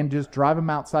 And just drive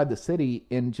them outside the city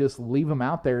and just leave them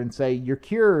out there and say, you're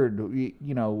cured,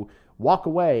 walk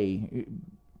away.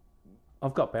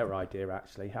 I've got a better idea,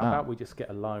 actually. How about we just get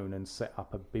a loan and set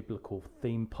up a biblical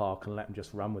theme park and let them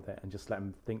just run with it and just let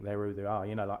them think they're who they are?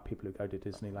 Like people who go to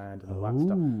Disneyland and all that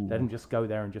stuff. Let them just go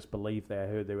there and just believe they're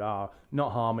who they are,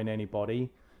 not harming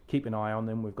anybody. Keep an eye on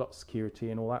them. We've got security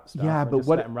and all that stuff. Yeah, but just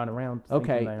let them run around.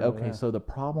 Okay. So the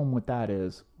problem with that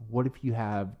is, what if you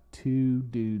have 2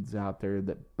 dudes out there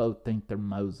that both think they're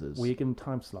Moses? Well, you give them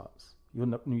time slots.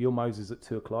 You're Moses at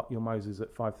 2:00. You're Moses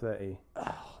at 5:30.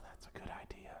 Oh, that's a good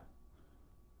idea.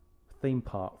 theme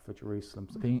park for Jerusalem.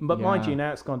 Theme- But mind yeah. you,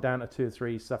 now it's gone down to 2 or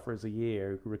 3 sufferers a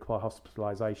year who require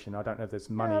hospitalisation. I don't know if there's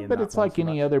money in that. But it's one like so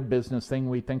any much. other business thing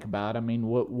we think about. I mean,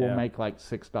 we'll Yeah. make like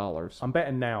 $6. I'm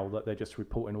betting now that they're just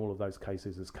reporting all of those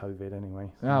cases as COVID anyway.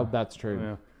 Oh, that's true.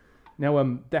 Yeah.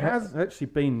 Now, there has actually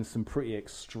been some pretty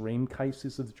extreme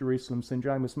cases of the Jerusalem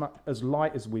syndrome, as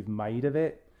light as we've made of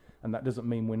it, and that doesn't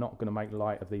mean we're not going to make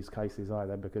light of these cases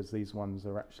either, because these ones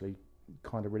are actually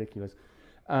kind of ridiculous.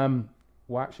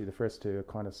 Well, actually, the first two are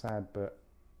kind of sad, but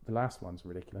the last one's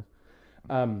ridiculous.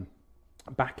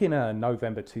 Back in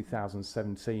November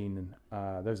 2017,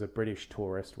 there was a British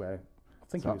tourist where I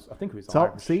think it was So,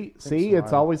 Irish. see, I think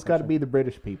it's always got to actually. be the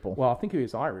British people. Well, I think he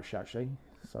was Irish actually.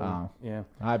 So Oh. yeah.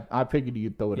 I figured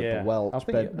you'd throw it at the Welsh, I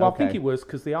think but I think okay. it was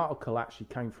because the article actually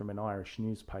came from an Irish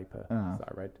newspaper that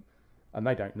I read, and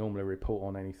they don't normally report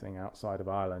on anything outside of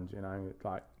Ireland. You know,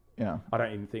 like Yeah, I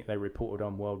don't even think they reported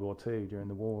on World War II during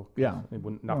the war. Yeah. It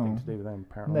wouldn't nothing to do with them.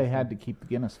 Apparently, they had to keep the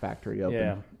Guinness factory open.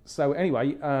 Yeah. So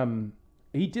anyway,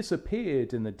 he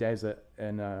disappeared in the desert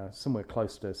in somewhere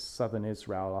close to southern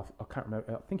Israel. I can't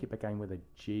remember. I think it began with a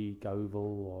G,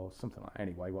 Govel, or something like.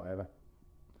 Anyway, whatever.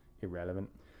 Irrelevant.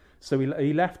 So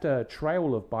he left a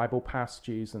trail of Bible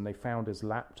passages, and they found his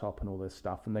laptop and all this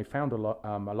stuff, and they found a lot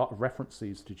of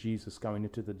references to Jesus going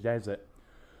into the desert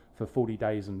for 40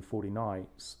 days and 40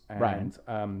 nights.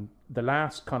 And the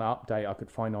last kind of update I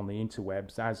could find on the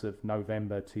interwebs as of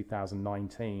November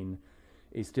 2019,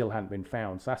 it still hadn't been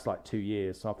found. So that's like 2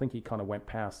 years. So I think he kind of went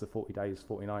past the 40 days,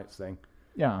 40 nights thing.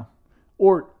 Yeah.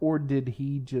 Or did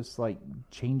he just like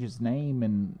change his name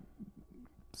and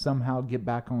somehow get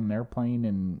back on an airplane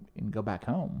and go back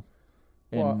home?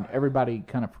 And Well- everybody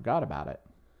kind of forgot about it.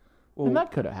 Well, And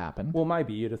that could have happened. well,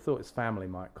 maybe you'd have thought his family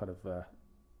might kind of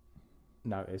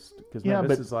noticed. Because Yeah, this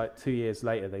but- is like 2 years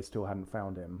later, they still hadn't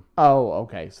found him. Oh,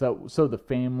 okay. So the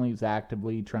family's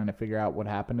actively trying to figure out what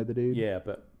happened to the dude? Yeah,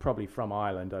 but probably from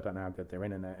Ireland. I don't know how good their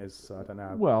internet is. So I don't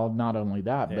know. Well, not only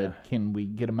that, Yeah. but can we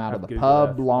get him out of Have the Google pub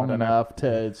Earth, I long don't know. enough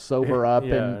to sober up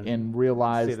Yeah, and See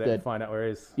realize if they can that, find out where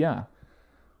he is. yeah.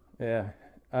 Yeah.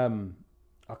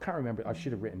 I can't remember. I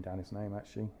should have written down his name,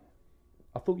 actually.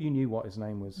 I thought you knew what his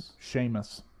name was.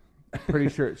 Seamus. Pretty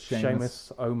sure it's Seamus.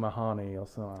 Seamus O'Mahony or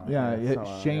something like Yeah, that. yeah,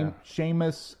 Something like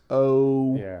Seamus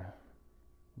O. that. Yeah.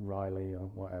 Riley or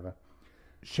whatever.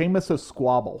 Seamus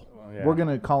O'Squabble. Yeah. We're going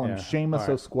to call him Yeah. Seamus All right.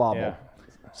 O'Squabble. Yeah.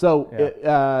 So,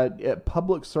 Yeah.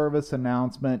 public service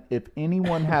announcement, if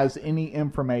anyone has any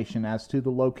information as to the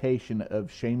location of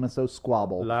Seamus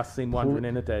O'Squabble, Last seen wandering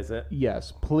in a desert.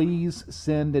 yes, please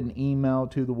send an email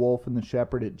to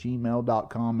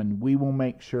thewolfandtheshepherd@gmail.com, and we will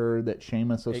make sure that Seamus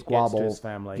It gets to O'Squabble his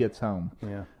family. gets home.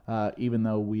 Yeah. Even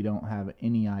though we don't have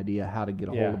any idea how to get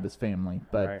a hold Yeah. of his family.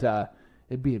 But Right.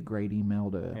 it'd be a great email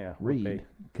to Yeah, would read, be.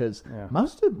 because Yeah.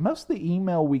 most of the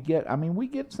email we get, I mean, we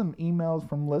get some emails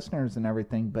from listeners and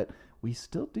everything, but we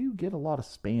still do get a lot of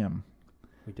spam.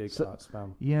 We do So- get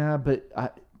spam. Yeah, but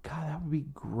God, that would be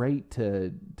great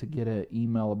to get an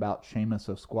email about Seamus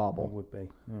It O'Squabble. would be.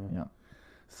 Yeah. Yeah.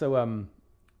 So,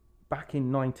 back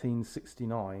in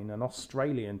 1969, an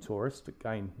Australian tourist,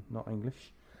 again, not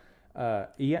English,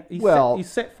 he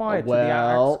set fire to the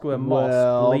Al-Aqsa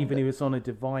Mosque, believing he was on a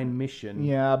divine mission.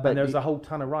 Yeah, but and there was a whole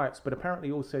ton of riots, but apparently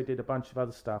he also did a bunch of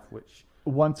other stuff, which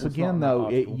once was again, not in that though,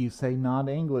 article. you say not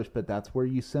English, but that's where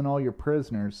you send all your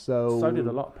prisoners. So did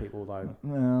a lot of people, though.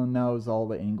 Well, no, it's all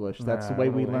the English. That's the Nah, way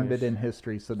we all learned it English. in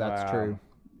history, so that's Wow. true.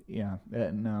 Yeah,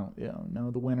 no,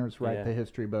 the winners write Yeah. the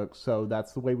history books, so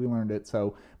that's the way we learned it.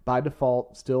 So by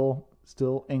default, still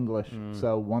English. Mm.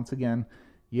 So once again,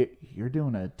 you're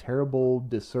doing a terrible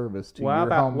disservice to What your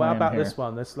about homeland here.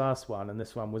 this last one? And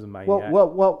this one was a maniac.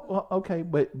 Well, okay,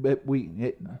 but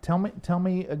tell me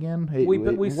again. we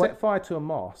what- set fire to a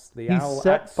mosque, the He set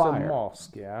Al-Aqsa fire.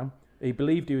 Mosque, yeah. He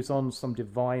believed he was on some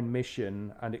divine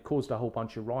mission, and it caused a whole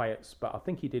bunch of riots. But I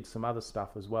think he did some other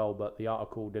stuff as well. But the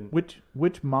article didn't.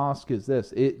 Which mosque is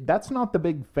this? That's not the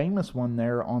big famous one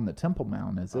there on the Temple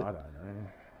Mount, is it? I don't know.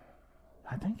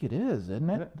 I think it is, isn't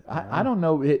it? Is it? I don't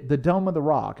know. The Dome of the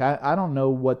Rock. I don't know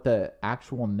what the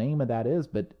actual name of that is,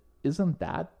 but isn't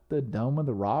that the Dome of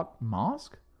the Rock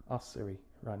Mosque? Ask Siri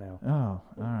right now.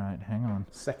 Oh, all right. Hang on.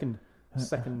 Second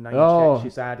name Oh, check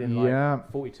she's had in yeah.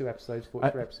 42 episodes,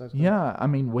 43 episodes. Yeah, I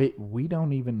mean, we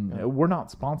don't even. We're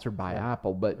not sponsored by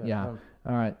Apple, but yeah. no.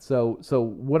 All right. So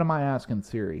what am I asking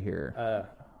Siri here?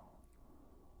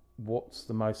 What's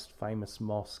the most famous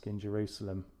mosque in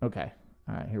Jerusalem? Okay.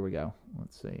 All right. Here we go.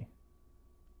 Let's see.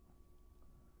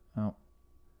 Oh.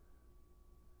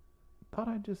 Thought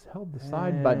I just held the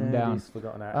side button And down. He's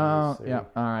forgotten how to use Siri. Yeah.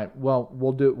 All right. Well,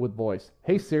 we'll do it with voice.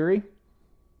 Hey Siri.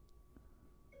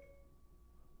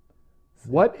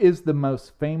 What is the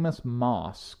most famous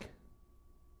mosque?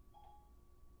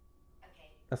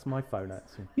 That's my phone,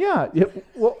 actually. Yeah,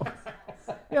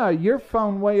 yeah, your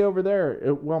phone way over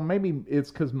there. Well, maybe it's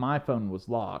because my phone was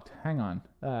locked. Hang on.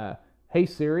 Hey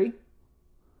Siri.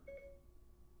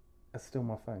 That's still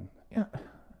my phone. Yeah.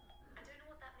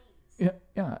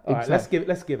 Yeah. All right, let's give it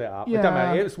up. Yeah. It doesn't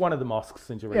matter. It was one of the mosques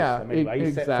in Jerusalem. Anyway,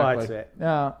 he set fire to it.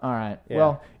 Yeah. All right. Yeah.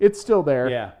 Well, it's still there.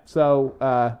 Yeah.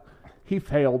 So he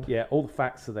failed. Yeah, all the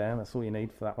facts are there. That's all you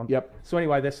need for that one. Yep. So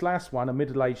anyway, this last one, a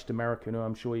middle-aged American who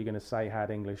I'm sure you're going to say had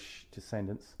English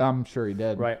descendants. I'm sure he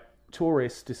did. Right.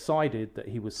 Tourists decided that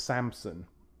he was Samson.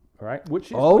 Right.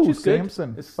 Which is good.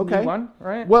 Samson. It's a okay. new one,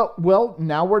 right? Well,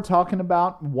 now we're talking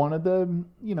about one of the,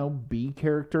 B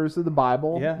characters of the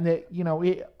Bible.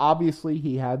 Yeah. Obviously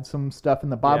he had some stuff in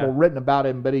the Bible Yeah. written about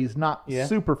him, but he's not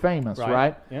super famous,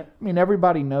 right? Yeah. I mean,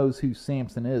 everybody knows who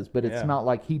Samson is, but it's Yeah. not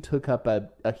like he took up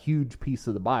a huge piece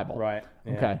of the Bible. Right.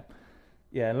 Yeah. Okay.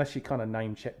 Yeah, unless you kind of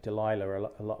name check Delilah,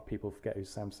 a lot of people forget who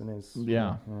Samson is.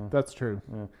 Yeah, that's true.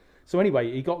 Yeah. So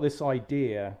anyway, he got this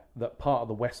idea that part of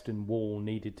the Western Wall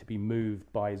needed to be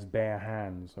moved by his bare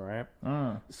hands, all right?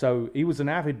 So he was an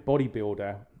avid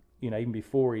bodybuilder, even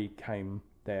before he came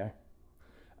there.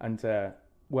 And,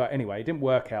 anyway, it didn't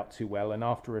work out too well. And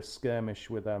after a skirmish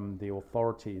with the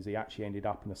authorities, he actually ended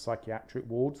up in a psychiatric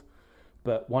ward.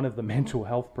 But one of the mental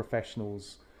health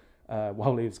professionals,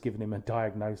 while he was giving him a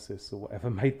diagnosis or whatever,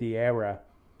 made the error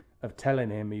of telling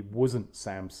him he wasn't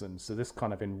Samson. So this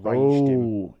kind of enraged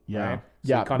him. Yeah. Right?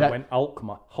 So he kind of went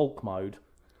Hulk mode.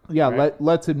 Yeah, right?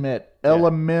 let's admit,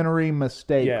 elementary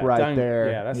mistake right there.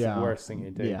 Yeah, that's the worst thing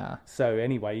you do. Yeah. So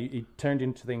anyway, he turned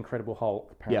into the Incredible Hulk,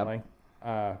 apparently,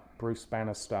 Bruce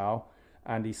Banner style,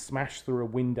 and he smashed through a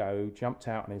window, jumped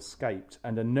out and escaped.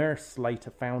 And a nurse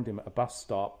later found him at a bus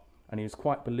stop, and he was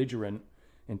quite belligerent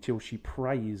until she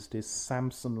praised his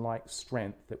Samson-like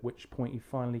strength, at which point he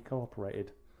finally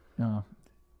cooperated.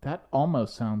 That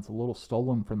almost sounds a little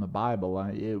stolen from the Bible.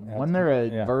 Wasn't there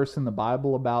a verse in the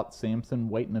Bible about Samson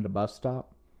waiting at a bus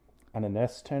stop? And a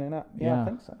nurse turning up? Yeah,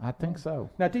 I think so.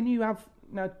 Now, didn't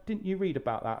you read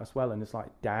about that as well? And it's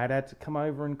like Dad had to come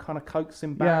over and kind of coax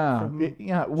him back from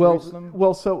Jerusalem?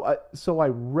 Well, so I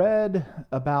read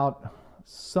about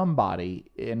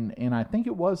somebody, and I think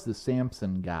it was the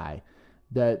Samson guy,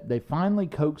 that they finally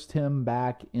coaxed him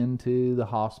back into the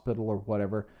hospital or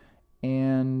whatever.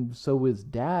 And so his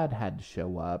dad had to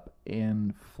show up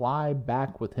and fly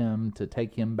back with him to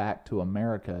take him back to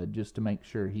America just to make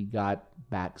sure he got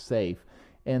back safe.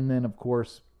 And then, of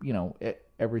course,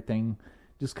 everything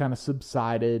just kind of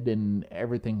subsided and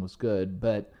everything was good.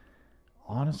 But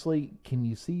honestly, can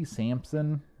you see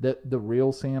Samson, the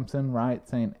real Samson, right,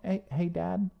 saying, hey,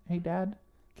 Dad,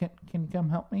 can you come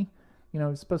help me?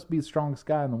 He's supposed to be the strongest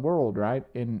guy in the world, right?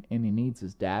 And he needs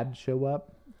his dad to show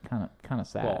up. Kind of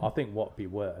sad. Well, I think what'd be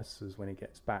worse is when he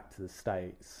gets back to the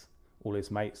States, all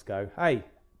his mates go, "Hey,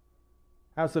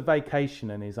 how's the vacation?"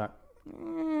 And he's like,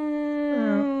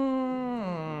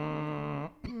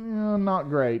 "Not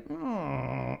great."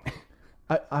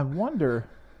 I wonder,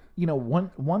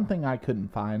 one thing I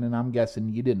couldn't find, and I'm guessing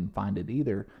you didn't find it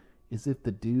either, is if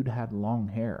the dude had long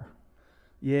hair.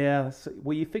 Yeah.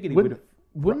 Well, you figured he would have.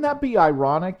 Wouldn't that be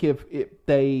ironic if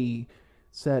they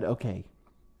said, "Okay,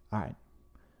 all right.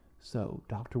 So,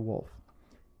 Dr. Wolf,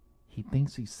 he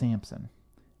thinks he's Samson,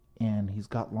 and he's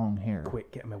got long hair.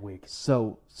 Quick, get him a wig.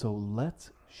 So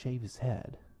let's shave his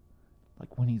head,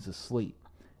 like when he's asleep.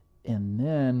 And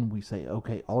then we say,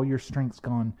 okay, all your strength's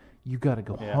gone. You got to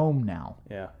go home now.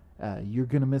 Yeah. You're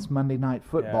going to miss Monday Night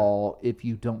Football if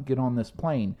you don't get on this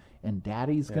plane. And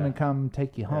Daddy's going to come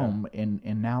take you home, and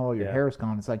now all your hair's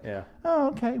gone. It's like, oh,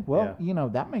 okay, well,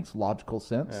 that makes logical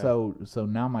sense. Yeah. So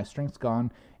now my strength's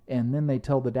gone. And then they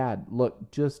tell the dad,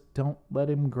 look, just don't let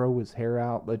him grow his hair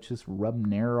out. Let's just rub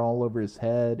Nair all over his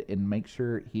head and make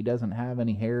sure he doesn't have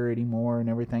any hair anymore and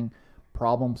everything.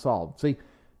 Problem solved. See,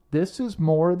 this is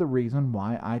more the reason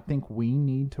why I think we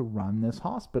need to run this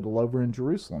hospital over in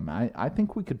Jerusalem. I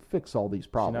think we could fix all these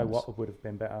problems. Do you know what would have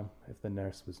been better? If the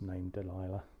nurse was named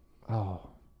Delilah. Oh.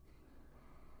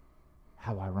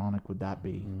 How ironic would that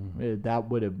be? That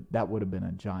would have been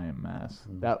a giant mess.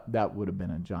 That would have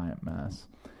been a giant mess.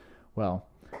 Well,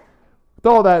 with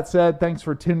all that said, thanks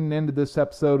for tuning into this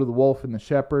episode of The Wolf and the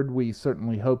Shepherd. We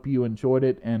certainly hope you enjoyed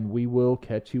it, and we will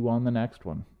catch you on the next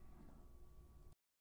one.